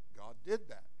 God did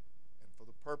that, and for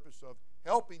the purpose of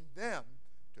helping them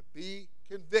to be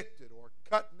convicted or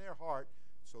cut in their heart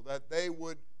so that they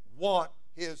would want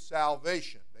His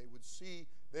salvation. They would see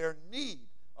their need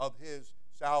of His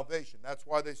salvation. That's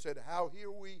why they said, how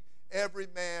hear we every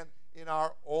man in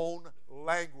our own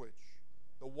language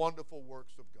the wonderful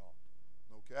works of God.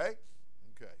 Okay?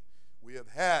 Okay. We have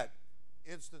had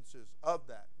instances of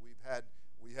that. We've had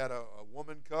we had a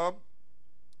woman come,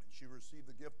 and she received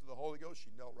the gift of the Holy Ghost.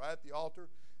 She knelt right at the altar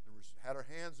and had her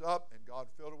hands up, and God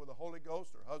filled her with the Holy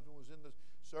Ghost. Her husband was in the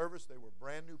service. They were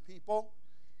brand new people,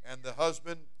 and the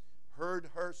husband heard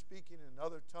her speaking in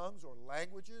other tongues or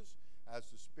languages as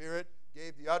the Spirit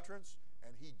gave the utterance,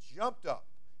 and he jumped up,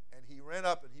 and he ran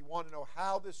up, and he wanted to know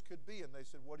how this could be. And they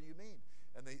said, "What do you mean?"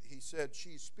 And he said,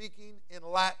 "She's speaking in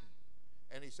Latin."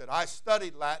 And he said, "I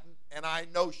studied Latin, and I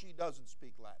know she doesn't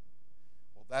speak Latin."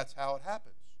 Well, that's how it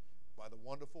happens, by the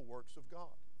wonderful works of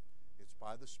God. It's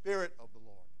by the Spirit of the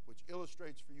Lord, which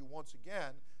illustrates for you once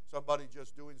again somebody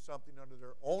just doing something under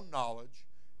their own knowledge,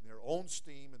 their own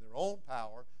steam, and their own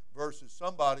power, versus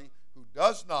somebody who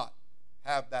does not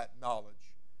have that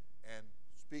knowledge and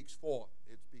speaks forth.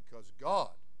 It's because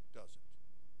God does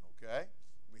it. Okay?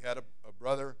 We had a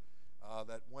brother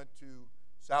that went to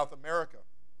South America,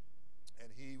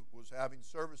 and he was having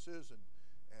services, and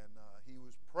he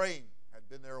was praying, had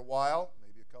been there a while,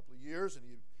 maybe a couple of years, and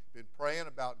he'd been praying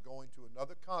about going to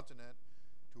another continent,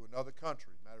 to another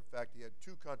country. Matter of fact, he had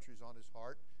 2 countries on his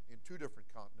heart in 2 different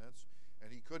continents,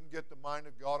 and he couldn't get the mind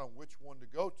of God on which one to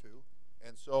go to.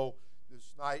 And so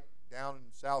this night down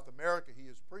in South America, he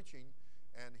is preaching,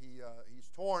 and he's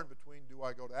torn between, do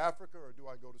I go to Africa or do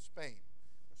I go to Spain,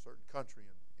 a certain country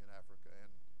in Africa,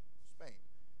 and Spain.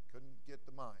 Couldn't get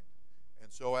the mind.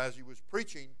 And so as he was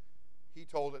preaching, he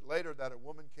told it later that a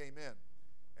woman came in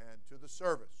and to the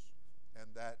service,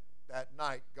 and that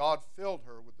night God filled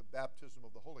her with the baptism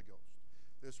of the Holy Ghost.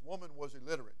 This woman was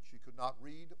illiterate. She could not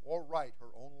read or write her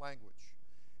own language.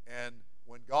 And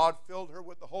when God filled her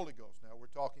with the Holy Ghost, now we're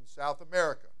talking South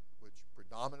America, which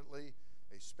predominantly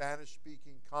a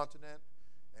Spanish-speaking continent,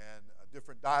 and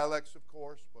different dialects, of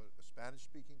course, but a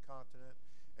Spanish-speaking continent.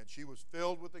 And she was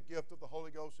filled with the gift of the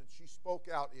Holy Ghost, and she spoke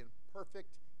out in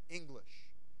perfect English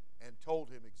and told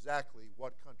him exactly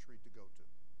what country to go to.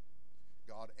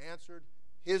 God answered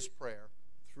his prayer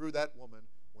through that woman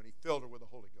when he filled her with the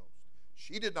Holy Ghost.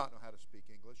 She did not know how to speak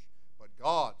English, but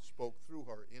God spoke through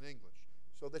her in English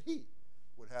so that he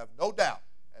would have no doubt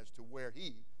as to where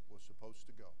he was supposed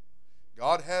to go.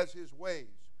 God has his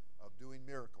ways of doing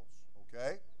miracles,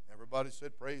 okay? Everybody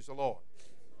said, praise the Lord.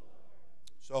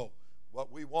 So, what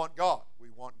we want God. We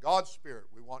want God's Spirit.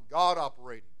 We want God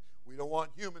operating. We don't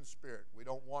want human spirit. We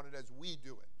don't want it as we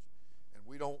do it. And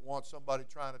we don't want somebody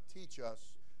trying to teach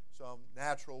us some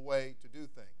natural way to do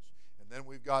things. And then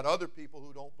we've got other people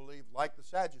who don't believe, like the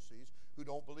Sadducees, who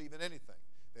don't believe in anything.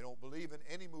 They don't believe in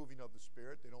any moving of the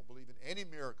Spirit. They don't believe in any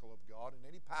miracle of God and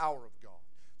any power of God.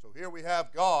 So here we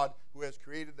have God who has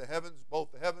created the heavens,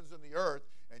 both the heavens and the earth,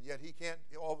 and yet he can't,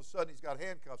 all of a sudden he's got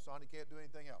handcuffs on. He can't do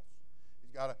anything else.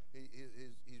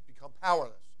 He's become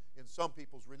powerless in some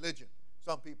people's religion,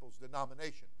 some people's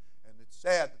denomination. And it's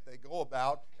sad that they go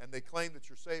about and they claim that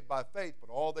you're saved by faith, but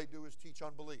all they do is teach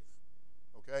unbelief.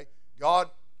 Okay?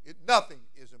 Nothing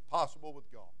is impossible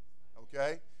with God.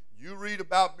 Okay? You read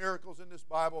about miracles in this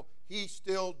Bible, he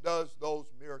still does those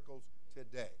miracles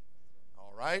today.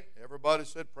 All right? Everybody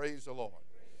said, praise the Lord.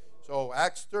 So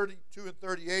Acts 32 and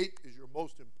 38 is your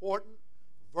most important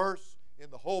verse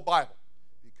in the whole Bible,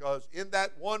 because in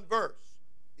that one verse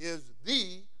is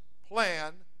the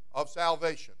plan of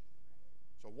salvation.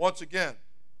 So once again,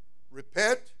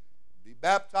 repent, be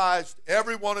baptized,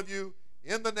 every one of you,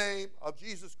 in the name of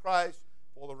Jesus Christ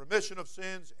for the remission of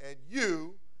sins, and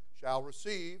you shall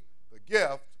receive the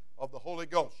gift of the Holy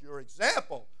Ghost. Your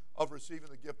example of receiving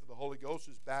the gift of the Holy Ghost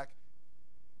is back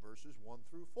verses 1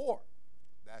 through 4.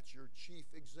 That's your chief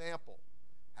example.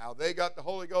 How they got the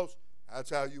Holy Ghost, that's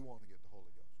how you want to get the Holy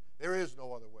Ghost. There is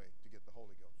no other way to get the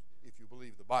Holy Ghost if you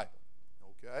believe the Bible.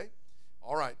 Okay?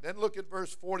 All right, then look at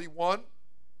verse 41.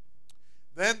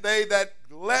 Then they that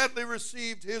gladly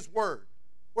received his word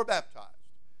were baptized.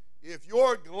 If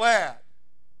you're glad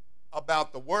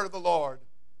about the word of the Lord,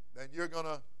 then you're going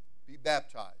to be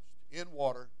baptized in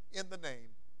water in the name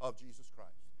of Jesus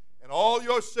Christ. And all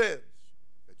your sins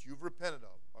that you've repented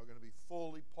of are going to be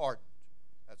fully pardoned.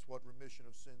 That's what remission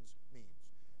of sins means.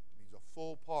 It means a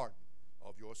full pardon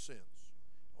of your sins.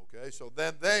 Okay, so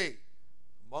then they,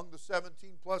 among the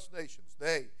 17 plus nations,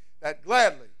 they that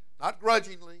gladly, not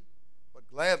grudgingly, but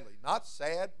gladly, not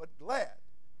sad, but glad,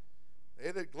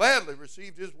 they that gladly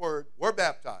received his word were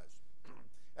baptized.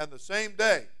 And the same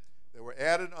day there were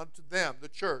added unto them, the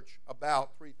church,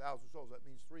 about 3,000 souls. That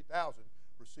means 3,000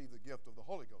 received the gift of the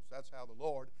Holy Ghost. That's how the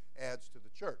Lord adds to the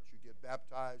church. You get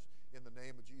baptized in the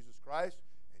name of Jesus Christ,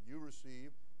 and you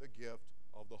receive the gift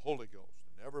of the Holy Ghost.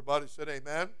 And everybody said amen?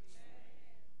 Amen.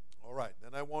 All right,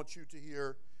 then I want you to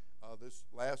hear this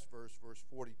last verse, verse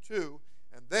 42.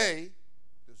 And they,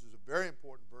 this is a very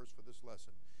important verse for this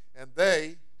lesson, and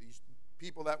they, these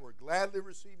people that were gladly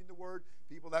receiving the word,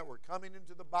 people that were coming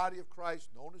into the body of Christ,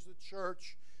 known as the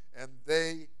church, and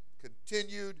they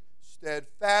continued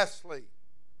steadfastly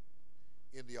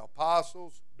in the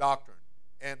apostles' doctrine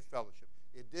and fellowship.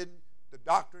 The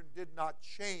doctrine did not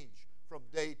change from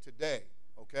day to day,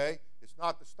 okay? It's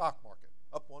not the stock market.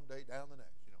 Up one day, down the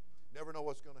next, Never know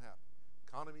what's going to happen.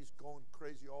 Economy's going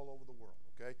crazy all over the world,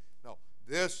 okay? No,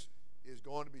 this is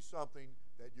going to be something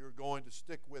that you're going to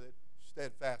stick with it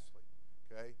steadfastly,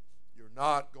 okay? You're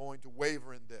not going to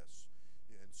waver in this.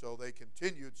 And so they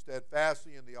continued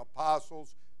steadfastly in the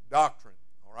apostles' doctrine,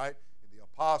 all right? In the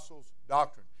apostles'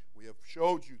 doctrine. We have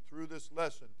showed you through this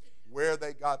lesson where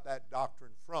they got that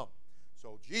doctrine from.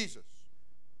 So Jesus,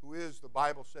 who is, the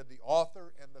Bible said, the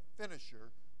author and the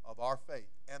finisher of our faith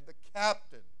and the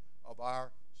captain of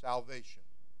our salvation.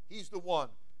 He's the one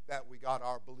that we got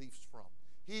our beliefs from.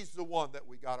 He's the one that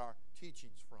we got our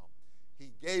teachings from.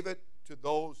 He gave it to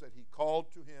those that he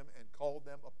called to him and called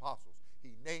them apostles.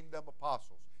 He named them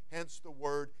apostles. Hence the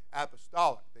word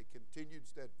apostolic. They continued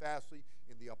steadfastly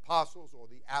in the apostles or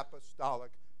the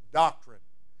apostolic doctrine.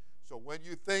 So when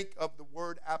you think of the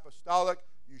word apostolic,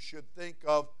 you should think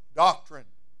of doctrine,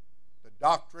 the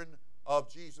doctrine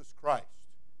of Jesus Christ.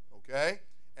 Okay?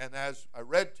 And as I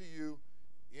read to you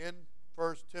in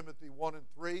 1 Timothy 1 and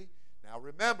 3, now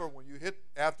remember, when you hit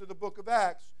after the book of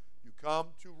Acts, you come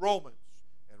to Romans,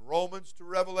 and Romans to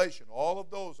Revelation. All of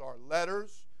those are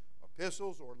letters,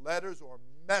 epistles, or letters, or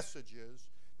messages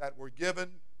that were given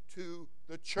to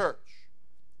the church.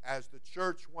 As the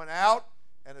church went out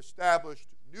and established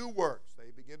new works,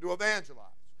 they began to evangelize.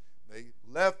 They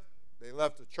left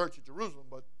the church at Jerusalem,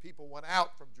 but people went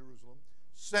out from Jerusalem,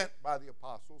 sent by the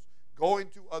apostles, going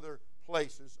to other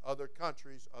places, other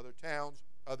countries, other towns,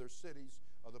 other cities,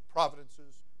 other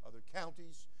provinces, other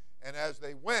counties. And as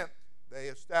they went, they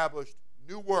established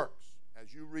new works.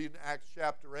 As you read in Acts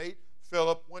chapter 8,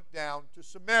 Philip went down to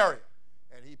Samaria,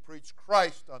 and he preached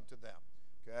Christ unto them.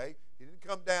 Okay? He didn't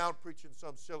come down preaching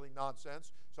some silly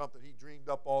nonsense, something he dreamed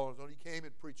up all on his own. He came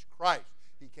and preached Christ.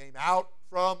 He came out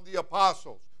from the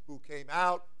apostles, who came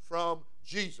out from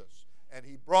Jesus, and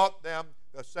he brought them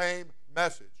the same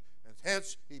message. And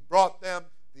hence, he brought them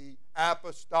the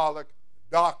apostolic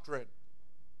doctrine.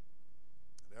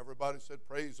 And everybody said,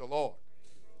 praise the Lord.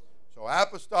 So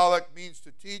apostolic means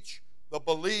to teach the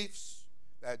beliefs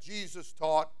that Jesus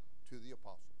taught to the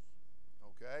apostles.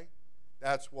 Okay?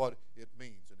 That's what it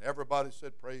means. And everybody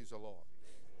said, praise the Lord.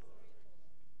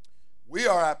 We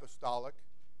are apostolic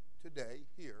today,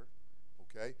 here.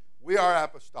 Okay? We are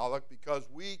apostolic because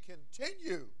we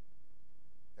continue.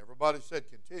 Everybody said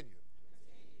continue.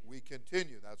 We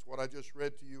continue. That's what I just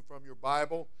read to you from your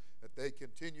Bible, that they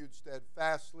continued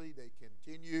steadfastly. They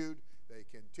continued. They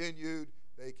continued.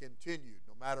 They continued.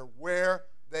 No matter where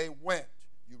they went.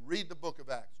 You read the book of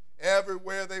Acts.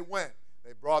 Everywhere they went,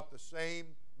 they brought the same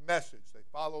message. They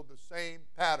followed the same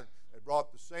pattern. They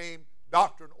brought the same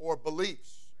doctrine or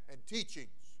beliefs and teachings.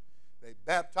 They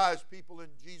baptized people in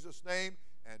Jesus' name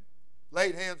and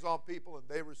laid hands on people, and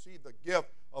they received the gift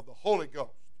of the Holy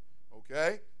Ghost.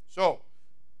 Okay? So,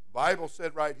 the Bible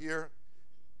said right here,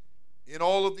 in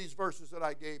all of these verses that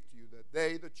I gave to you, that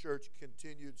they, the church,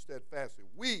 continued steadfastly.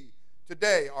 We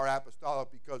today are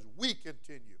apostolic because we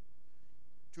continue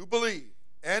to believe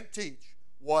and teach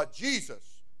what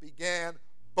Jesus began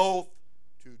both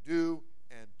to do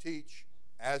and teach,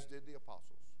 as did the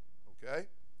apostles. Okay?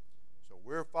 So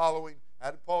we're following,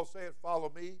 how did Paul say it?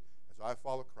 Follow me as I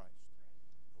follow Christ.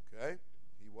 Okay?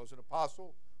 He was an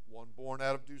apostle, one born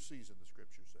out of due season, the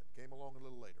scripture said. Came along a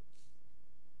little later.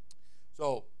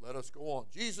 So let us go on.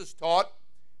 Jesus taught,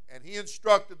 and he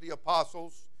instructed the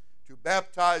apostles to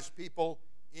baptize people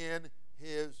in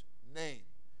his name.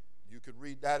 You can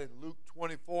read that in Luke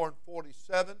 24 and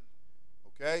 47.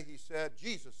 Okay, he said,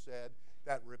 Jesus said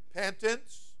that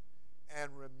repentance and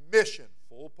remission,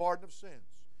 full pardon of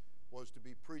sins, was to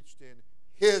be preached in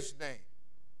his name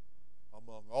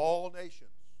among all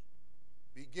nations,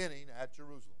 beginning at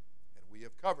Jerusalem. And we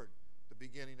have covered the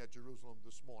beginning at Jerusalem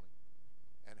this morning,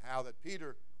 and how that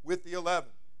Peter, with the 11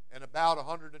 and about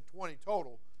 120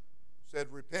 total, said,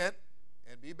 repent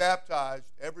and be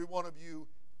baptized, every one of you,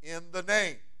 in the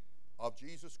name of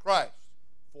Jesus Christ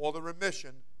for the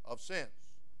remission of sins.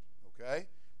 Okay?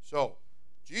 So,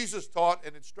 Jesus taught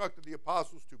and instructed the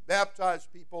apostles to baptize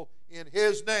people in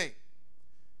his name.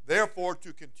 Therefore,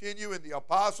 to continue in the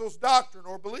apostles' doctrine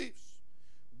or beliefs,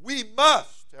 we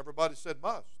must, everybody said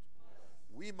must,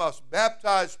 we must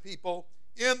baptize people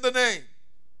in the name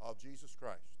of Jesus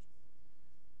Christ.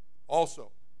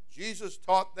 Also, Jesus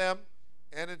taught them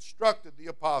and instructed the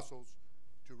apostles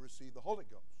to receive the Holy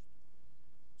Ghost.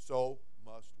 So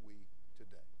must we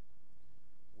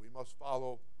must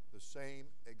follow the same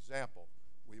example.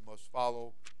 We must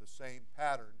follow the same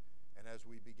pattern. And as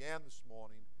we began this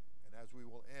morning, and as we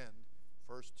will end,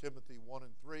 1 Timothy 1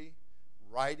 and 3,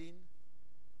 writing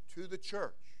to the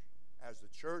church, as the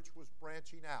church was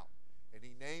branching out. And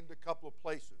he named a couple of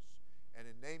places. And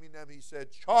in naming them, he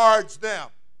said, charge them.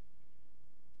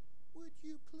 Would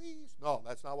you please? No,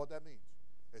 that's not what that means.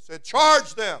 It said,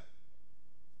 charge them.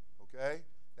 Okay?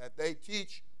 That they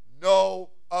teach no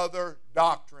other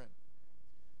doctrine.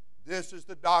 This is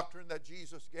the doctrine that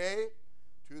Jesus gave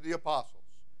to the apostles.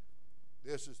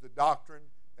 This is the doctrine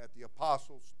that the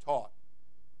apostles taught.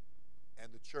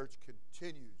 And the church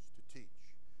continues to teach.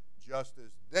 Just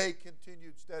as they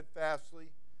continued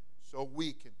steadfastly, so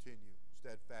we continue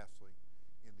steadfastly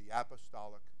in the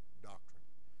apostolic doctrine.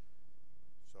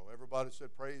 So everybody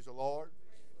said, praise the Lord.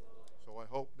 So I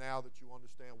hope now that you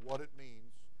understand what it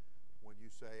means when you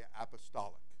say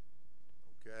apostolic.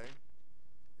 Okay?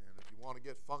 And if you want to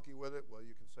get funky with it, well,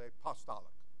 you can say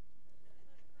apostolic.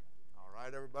 All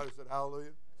right, everybody said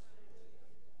hallelujah?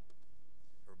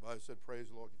 Everybody said praise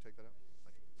the Lord. Can you take that out?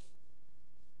 Thank you.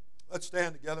 Let's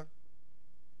stand together.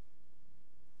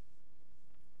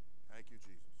 Thank you,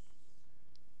 Jesus.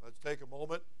 Let's take a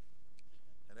moment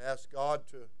and ask God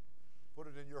to put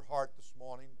it in your heart this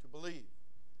morning to believe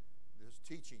these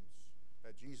teachings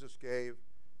that Jesus gave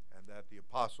and that the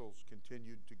apostles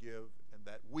continued to give and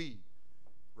that we,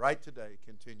 right today,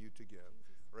 continue to give.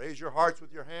 Raise your hearts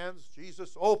with your hands.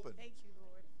 Jesus, open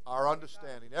our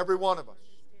understanding, every one of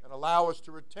us, and allow us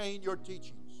to retain your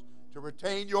teachings, to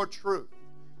retain your truth,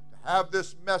 to have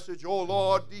this message, oh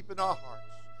Lord, deep in our hearts.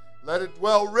 Let it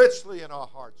dwell richly in our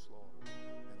hearts, Lord.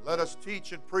 And let us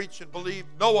teach and preach and believe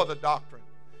no other doctrine.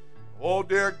 Oh,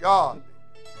 dear God,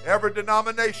 every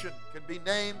denomination can be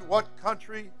named what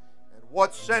country and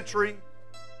what century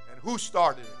and who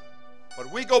started it.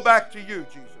 But we go back to you,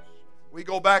 Jesus. We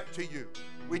go back to you.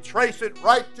 We trace it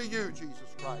right to you,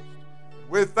 Jesus Christ.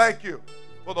 We thank you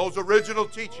for those original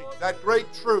teachings, that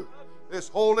great truth, this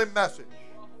holy message.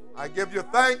 I give you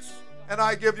thanks and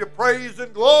I give you praise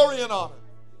and glory and honor.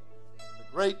 In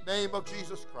the great name of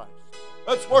Jesus Christ.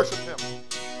 Let's worship him.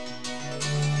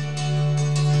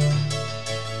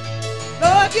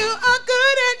 Lord, you are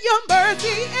good and your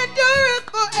mercy endureth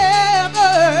forever.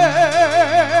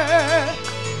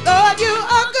 Lord, you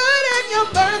are good and your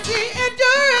mercy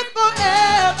endureth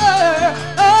forever.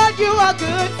 Lord, you are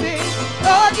good, sing.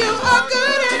 Lord, you are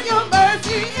good and your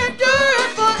mercy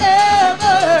endureth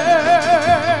forever.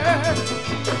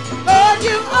 Lord,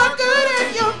 you are good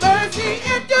and your mercy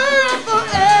endureth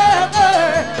forever.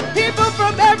 People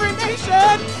from every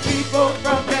nation, people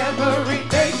from every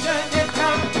nation is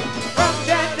come from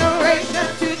generation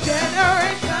to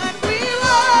generation. We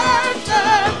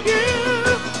worship you.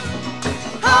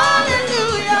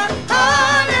 Hallelujah,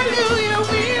 hallelujah.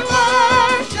 We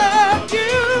worship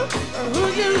you for who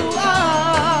you are.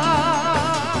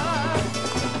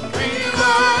 We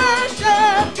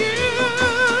worship you.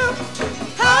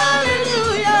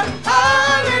 Hallelujah,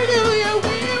 hallelujah.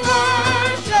 We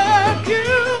worship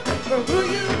you for who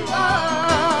you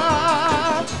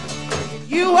are.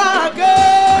 You are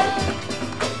good.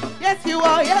 Yes, you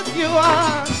are. Yes, you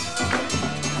are.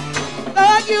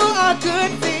 Lord, you are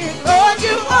good. Sing. Lord,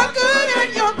 you are good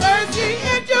and your mercy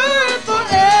endureth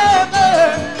forever.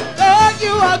 Lord,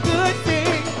 you are good.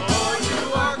 Sing. Lord,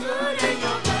 you are good and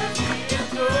your mercy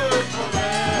endureth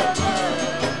forever.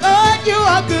 Lord, you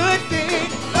are good.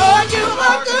 Sing. Lord, you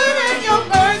are good and your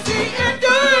mercy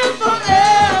endureth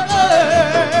forever.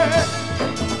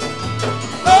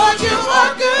 Lord, you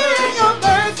are good and your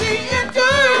mercy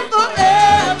endureth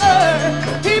forever.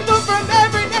 People from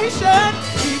every nation,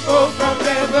 people from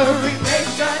every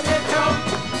nation and come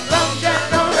from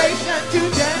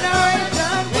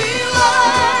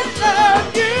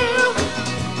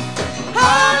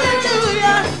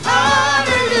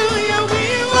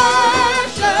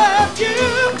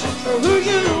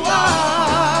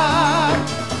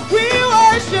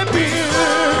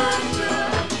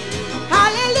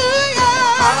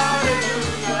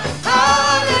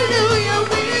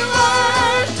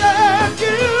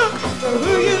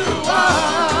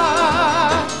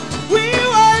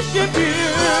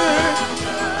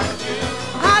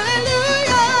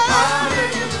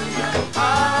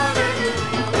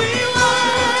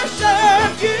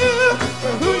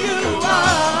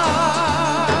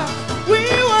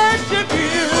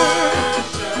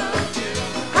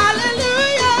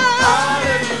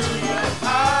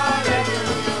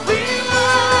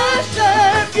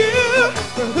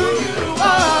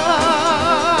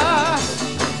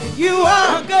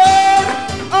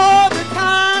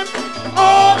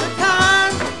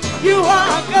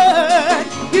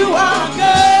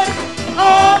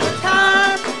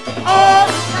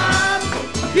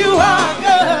You are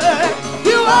good.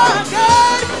 You are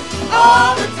good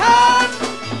all the time.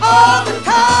 All the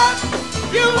time.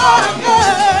 You are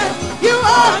good. You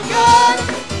are good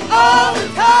all the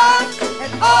time.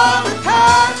 And all the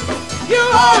time. You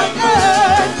are good.